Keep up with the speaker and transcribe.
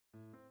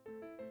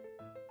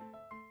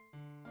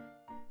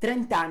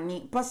30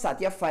 anni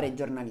passati a fare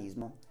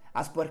giornalismo,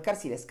 a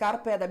sporcarsi le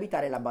scarpe e ad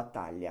abitare la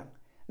battaglia.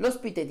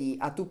 L'ospite di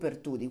A tu per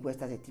tu di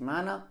questa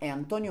settimana è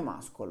Antonio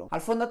Mascolo.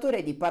 Al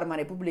fondatore di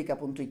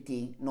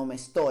parmarepublica.it, nome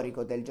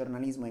storico del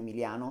giornalismo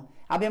emiliano,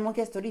 abbiamo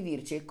chiesto di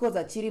dirci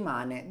cosa ci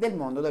rimane del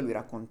mondo da lui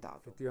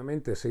raccontato.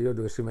 Effettivamente, se io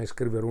dovessi mai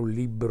scrivere un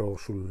libro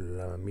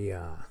sulla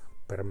mia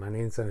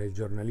permanenza nel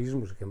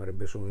giornalismo, si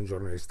chiamerebbe Sono un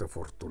giornalista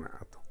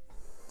fortunato,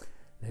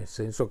 nel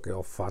senso che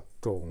ho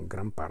fatto in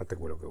gran parte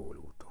quello che ho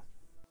voluto.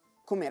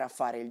 Com'era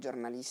fare il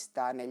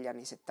giornalista negli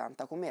anni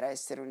 70? Com'era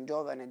essere un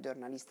giovane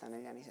giornalista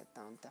negli anni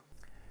 70?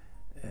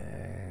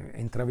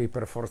 Entravi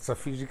per forza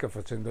fisica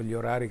facendo gli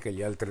orari che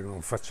gli altri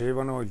non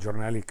facevano, i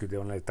giornali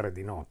chiudevano alle 3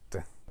 di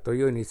notte.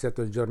 Io ho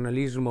iniziato il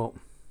giornalismo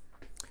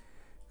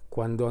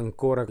quando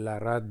ancora la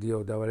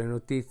radio dava le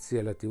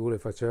notizie, la TV le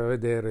faceva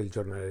vedere, il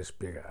giornale le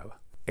spiegava.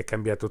 È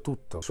cambiato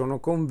tutto. Sono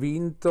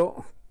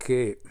convinto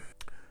che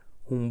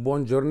un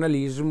buon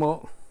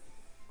giornalismo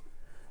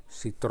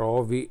si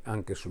trovi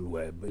anche sul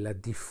web. La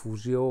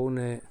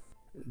diffusione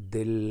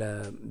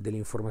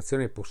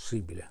dell'informazione è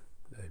possibile.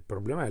 Il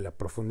problema è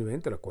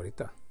l'approfondimento e la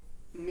qualità.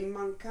 In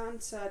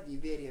mancanza di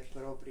veri e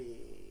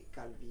propri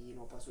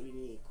Calvino,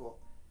 Pasolinico,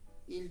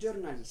 il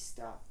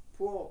giornalista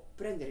può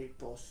prendere il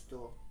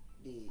posto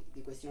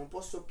di questi, non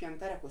può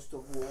soppiantare a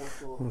questo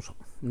vuoto?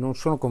 Non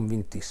sono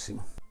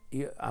convintissimo.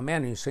 A me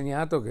hanno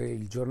insegnato che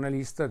il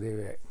giornalista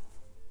deve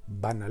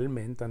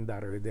banalmente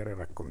andare a vedere e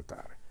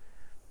raccontare.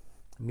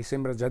 Mi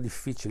sembra già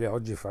difficile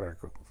oggi fare,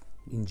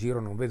 in giro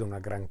non vedo una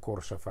gran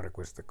corsa a fare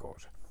queste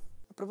cose.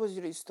 A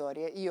proposito di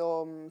storie,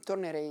 io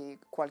tornerei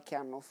qualche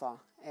anno fa,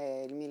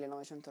 è il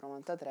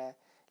 1993,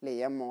 lei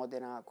è a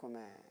Modena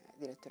come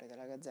direttore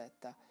della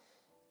Gazzetta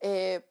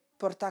e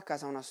porta a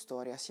casa una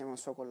storia assieme a un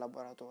suo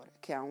collaboratore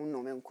che ha un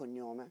nome e un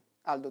cognome,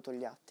 Aldo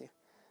Togliatti.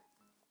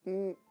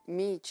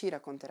 Ci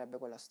racconterebbe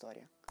quella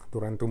storia.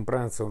 Durante un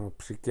pranzo uno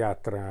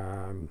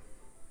psichiatra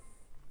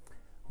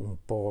un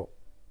po'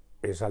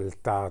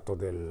 esaltato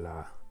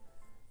della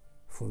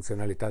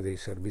funzionalità dei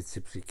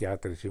servizi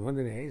psichiatrici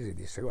modenesi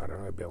disse: guarda,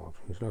 noi abbiamo,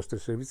 i nostri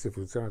servizi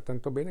funzionano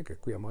tanto bene che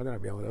qui a Modena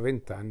abbiamo da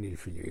 20 anni il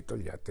figlio di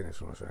Togliatti,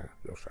 nessuno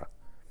lo sa.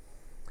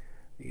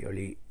 Io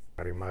lì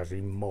rimasi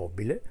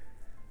immobile,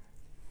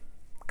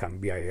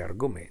 cambiai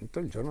argomento,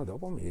 il giorno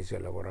dopo mi misi a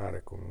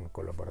lavorare con un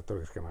collaboratore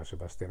che si chiamava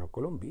Sebastiano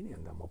Colombini,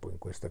 andammo poi in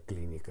questa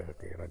clinica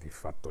che era di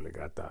fatto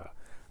legata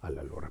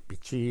all'allora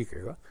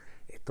PC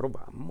e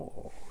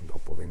trovammo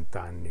dopo 20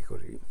 anni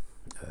così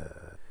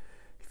il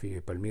figlio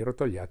di Palmiro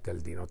Togliatti,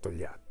 Aldino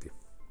Togliatti,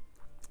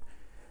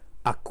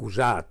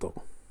 accusato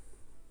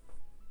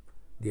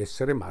di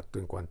essere matto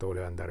in quanto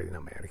voleva andare in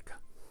America.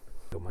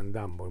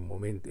 Domandammo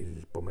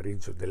il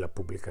pomeriggio della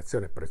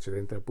pubblicazione,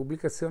 precedente alla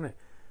pubblicazione,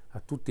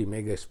 a tutti i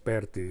mega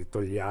esperti di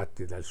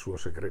Togliatti, dal suo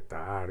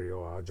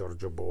segretario a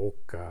Giorgio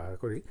Bocca,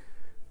 così,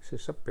 se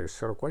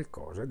sapessero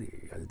qualcosa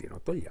di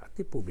Aldino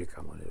Togliatti.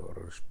 Pubblicammo le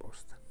loro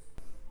risposte.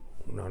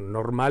 Un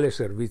normale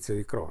servizio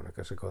di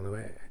cronaca, secondo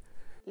me.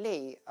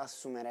 Lei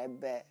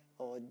assumerebbe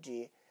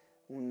oggi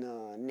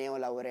un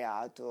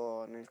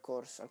neolaureato al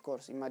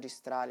corso in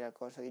magistrale, al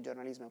corso di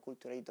giornalismo e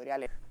cultura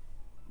editoriale?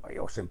 Ma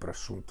io ho sempre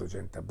assunto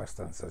gente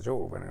abbastanza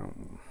giovane.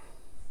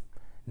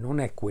 Non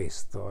è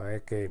questo,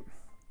 è che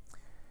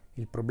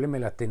il problema è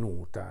la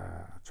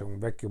tenuta. C'è un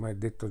vecchio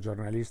detto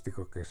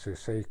giornalistico che se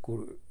sei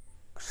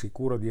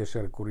sicuro di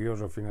essere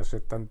curioso fino a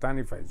 70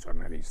 anni fai il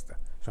giornalista,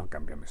 se non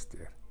cambia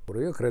mestiere.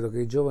 Io credo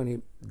che i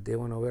giovani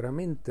devono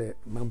veramente,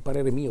 ma è un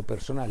parere mio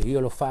personale, io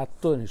l'ho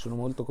fatto e ne sono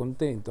molto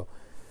contento,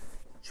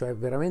 cioè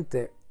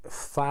veramente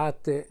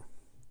fate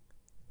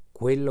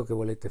quello che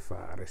volete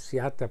fare,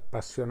 siate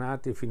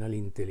appassionati fino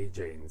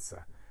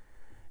all'intelligenza,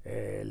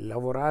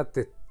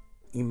 lavorate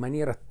in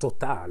maniera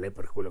totale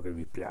per quello che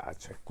vi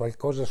piace,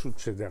 qualcosa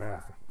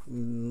succederà.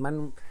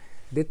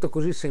 Detto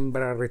così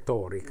sembra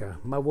retorica,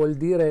 ma vuol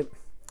dire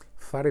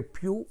fare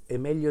più e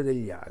meglio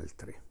degli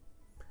altri.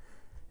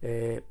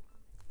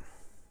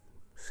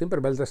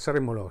 Sempre Baldassare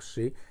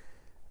Molossi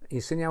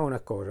insegnava una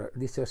cosa,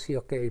 diceva sì,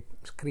 ok,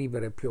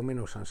 scrivere più o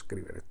meno sanno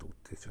scrivere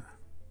tutti, cioè,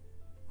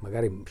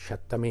 magari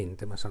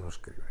sciattamente, ma sanno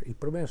scrivere. Il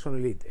problema sono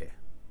le idee,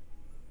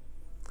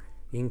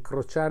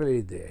 incrociare le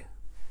idee.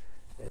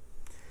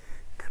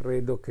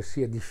 Credo che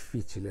sia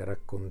difficile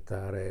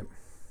raccontare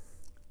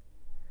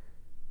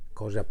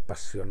cose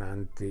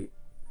appassionanti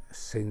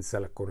senza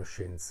la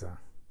conoscenza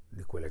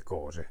di quelle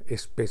cose e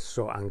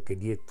spesso anche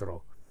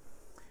dietro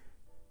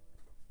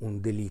un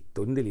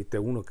delitto. Un delitto è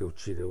uno che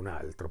uccide un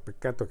altro,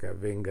 peccato che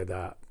avvenga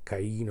da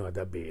Caino ad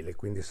Abele,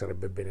 quindi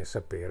sarebbe bene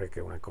sapere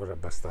che è una cosa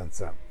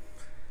abbastanza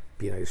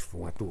piena di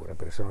sfumature,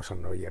 perché sennò si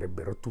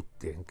annoierebbero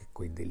tutti, anche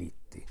quei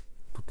delitti.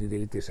 Tutti i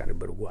delitti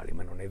sarebbero uguali,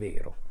 ma non è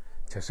vero.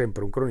 C'è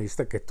sempre un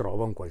cronista che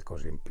trova un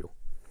qualcosa in più,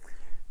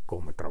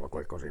 come trova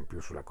qualcosa in più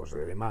sulla cosa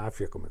delle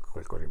mafie, come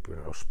qualcosa in più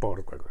nello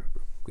sport, qualcosa in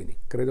più. Quindi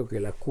credo che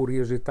la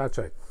curiosità,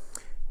 cioè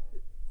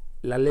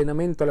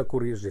l'allenamento alla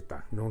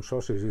curiosità, non so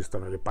se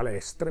esistono le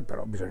palestre,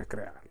 però bisogna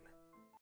creare.